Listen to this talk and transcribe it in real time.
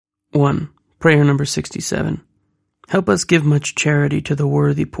1. Prayer number 67. Help us give much charity to the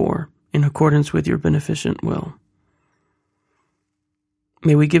worthy poor, in accordance with your beneficent will.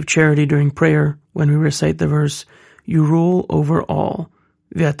 May we give charity during prayer when we recite the verse, You rule over all,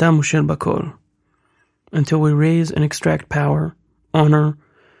 Ve'ata Mushel Bakol, until we raise and extract power, honor,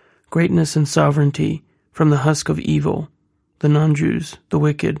 greatness, and sovereignty from the husk of evil, the non-Jews, the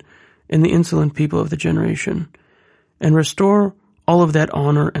wicked, and the insolent people of the generation, and restore all of that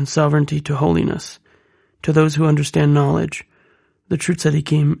honor and sovereignty to holiness, to those who understand knowledge, the true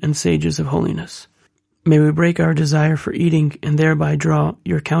tzaddikim and sages of holiness. May we break our desire for eating and thereby draw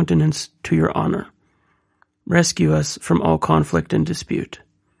your countenance to your honor. Rescue us from all conflict and dispute.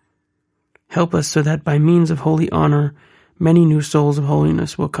 Help us so that by means of holy honor, many new souls of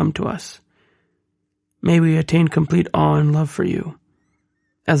holiness will come to us. May we attain complete awe and love for you.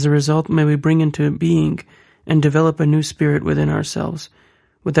 As a result, may we bring into being and develop a new spirit within ourselves,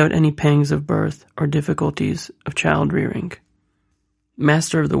 without any pangs of birth or difficulties of child rearing.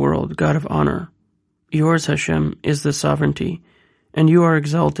 Master of the world, God of honor, yours, Hashem, is the sovereignty, and you are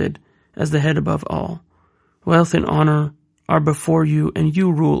exalted as the head above all. Wealth and honor are before you, and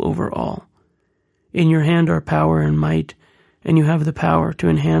you rule over all. In your hand are power and might, and you have the power to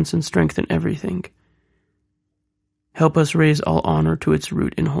enhance and strengthen everything. Help us raise all honor to its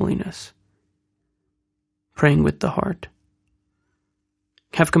root in holiness. Praying with the heart.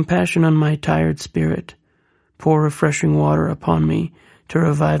 Have compassion on my tired spirit. Pour refreshing water upon me to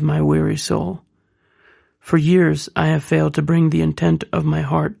revive my weary soul. For years I have failed to bring the intent of my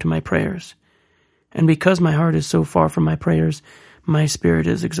heart to my prayers, and because my heart is so far from my prayers, my spirit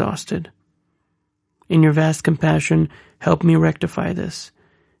is exhausted. In your vast compassion, help me rectify this.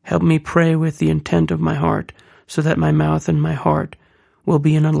 Help me pray with the intent of my heart, so that my mouth and my heart will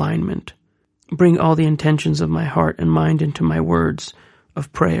be in alignment. Bring all the intentions of my heart and mind into my words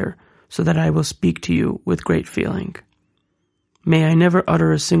of prayer, so that I will speak to you with great feeling. May I never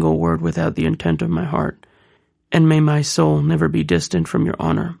utter a single word without the intent of my heart, and may my soul never be distant from your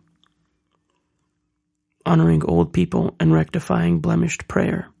honor. Honoring old people and rectifying blemished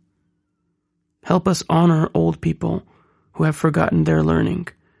prayer. Help us honor old people who have forgotten their learning.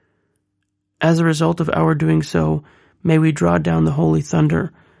 As a result of our doing so, may we draw down the holy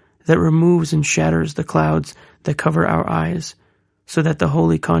thunder that removes and shatters the clouds that cover our eyes, so that the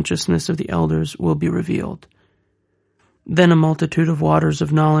holy consciousness of the elders will be revealed. Then a multitude of waters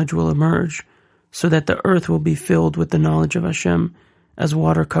of knowledge will emerge, so that the earth will be filled with the knowledge of Hashem, as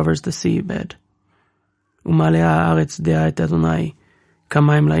water covers the seabed. Umalea haaretz dea et Adonai,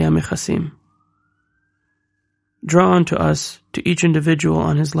 kamaim layam mechasim. Draw unto us, to each individual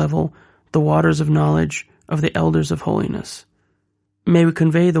on his level, the waters of knowledge of the elders of holiness. May we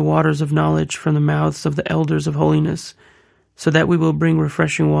convey the waters of knowledge from the mouths of the elders of holiness, so that we will bring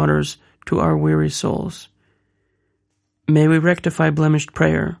refreshing waters to our weary souls. May we rectify blemished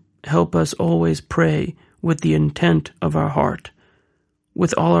prayer. Help us always pray with the intent of our heart,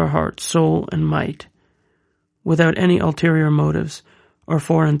 with all our heart, soul, and might, without any ulterior motives or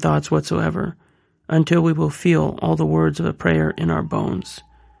foreign thoughts whatsoever, until we will feel all the words of a prayer in our bones.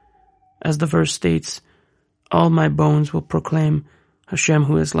 As the verse states, all my bones will proclaim Hashem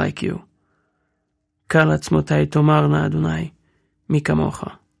who is like you. Kal atzmotai tomarna Adonai, mi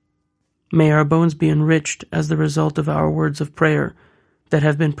kamocha. May our bones be enriched as the result of our words of prayer that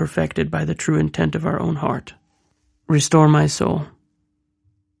have been perfected by the true intent of our own heart. Restore my soul.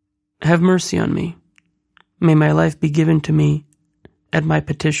 Have mercy on me. May my life be given to me at my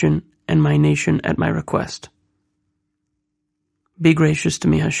petition and my nation at my request. Be gracious to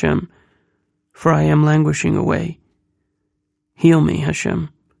me, Hashem, for I am languishing away. Heal me, Hashem,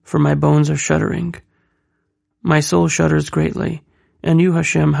 for my bones are shuddering. My soul shudders greatly, and you,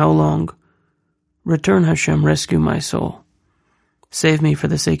 Hashem, how long? Return, Hashem, rescue my soul. Save me for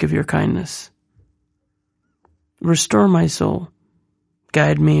the sake of your kindness. Restore my soul.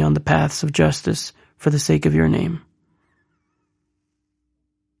 Guide me on the paths of justice for the sake of your name.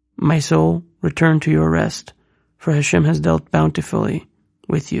 My soul, return to your rest, for Hashem has dealt bountifully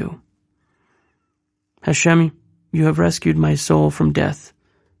with you. Hashem, you have rescued my soul from death,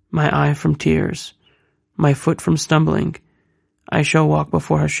 my eye from tears, my foot from stumbling. I shall walk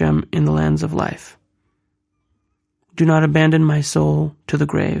before Hashem in the lands of life. Do not abandon my soul to the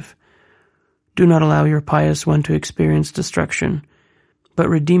grave. Do not allow your pious one to experience destruction, but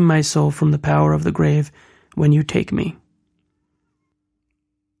redeem my soul from the power of the grave when you take me.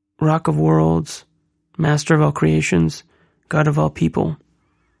 Rock of worlds, Master of all creations, God of all people,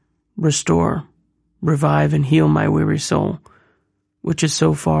 restore, revive, and heal my weary soul, which is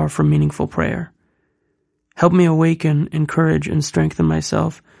so far from meaningful prayer. Help me awaken, encourage, and strengthen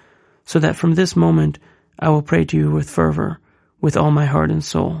myself so that from this moment I will pray to you with fervor, with all my heart and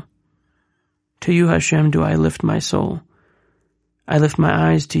soul. To you, Hashem, do I lift my soul. I lift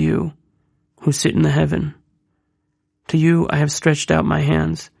my eyes to you, who sit in the heaven. To you I have stretched out my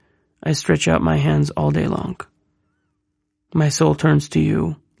hands. I stretch out my hands all day long. My soul turns to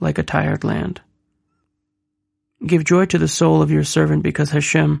you like a tired land. Give joy to the soul of your servant, because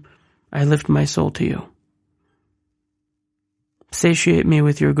Hashem, I lift my soul to you. Satiate me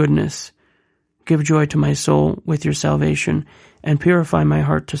with your goodness. Give joy to my soul with your salvation, and purify my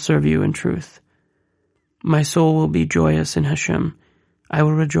heart to serve you in truth. My soul will be joyous in Hashem. I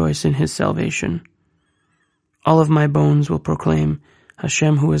will rejoice in his salvation. All of my bones will proclaim,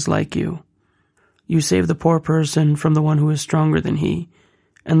 Hashem, who is like you. You save the poor person from the one who is stronger than he,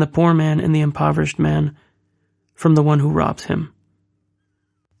 and the poor man and the impoverished man from the one who robs him.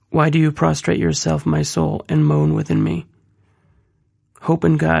 Why do you prostrate yourself, my soul, and moan within me? Hope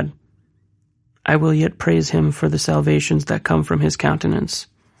in God. I will yet praise him for the salvations that come from his countenance.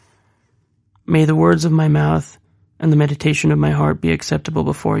 May the words of my mouth and the meditation of my heart be acceptable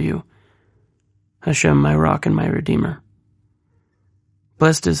before you, Hashem, my rock and my redeemer.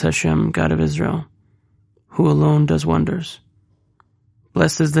 Blessed is Hashem, God of Israel, who alone does wonders.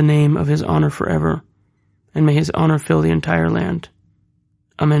 Blessed is the name of his honor forever, and may his honor fill the entire land.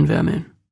 Amen ve'amen.